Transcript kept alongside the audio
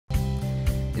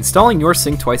Installing your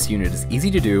Sync Twice unit is easy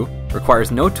to do,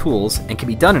 requires no tools, and can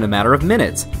be done in a matter of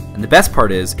minutes. And the best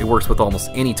part is, it works with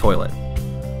almost any toilet.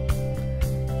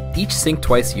 Each Sync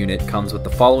Twice unit comes with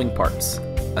the following parts: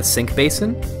 a sink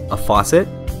basin, a faucet,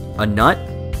 a nut,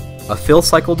 a fill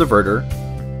cycle diverter.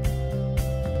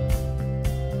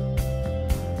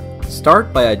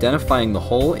 Start by identifying the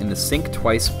hole in the Sync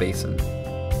Twice basin.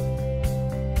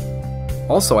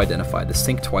 Also identify the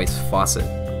Sync Twice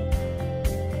faucet.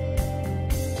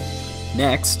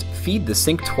 Next, feed the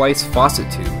Sync Twice faucet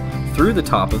tube through the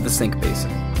top of the sink basin.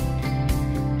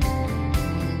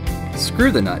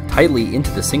 Screw the nut tightly into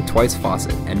the Sync Twice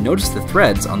faucet and notice the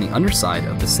threads on the underside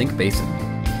of the sink basin.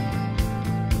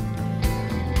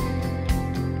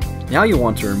 Now you'll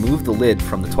want to remove the lid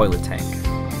from the toilet tank.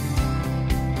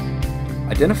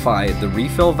 Identify the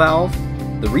refill valve,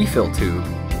 the refill tube,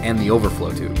 and the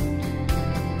overflow tube.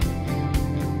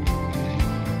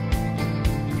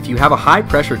 If you have a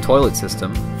high-pressure toilet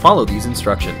system, follow these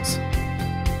instructions.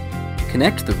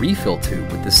 Connect the refill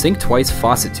tube with the Sync Twice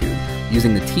faucet tube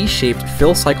using the T-shaped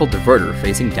fill cycle diverter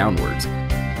facing downwards.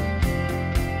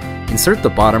 Insert the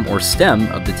bottom or stem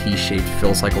of the T-shaped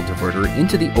fill cycle diverter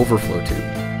into the overflow tube,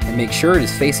 and make sure it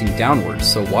is facing downwards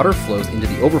so water flows into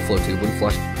the overflow tube when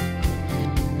flushed.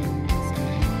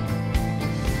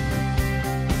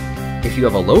 If you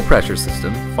have a low-pressure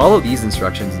system, follow these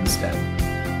instructions instead.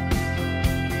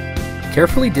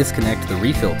 Carefully disconnect the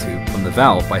refill tube from the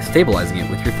valve by stabilizing it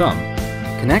with your thumb.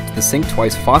 Connect the Sync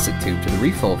Twice faucet tube to the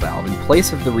refill valve in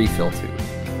place of the refill tube.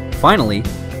 Finally,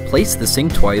 place the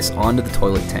Sync Twice onto the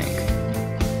toilet tank.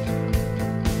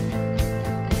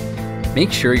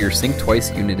 Make sure your Sync Twice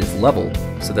unit is level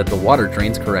so that the water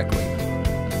drains correctly.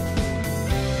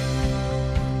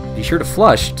 Be sure to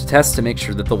flush to test to make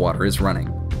sure that the water is running.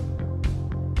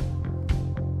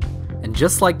 And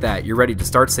just like that, you're ready to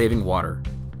start saving water.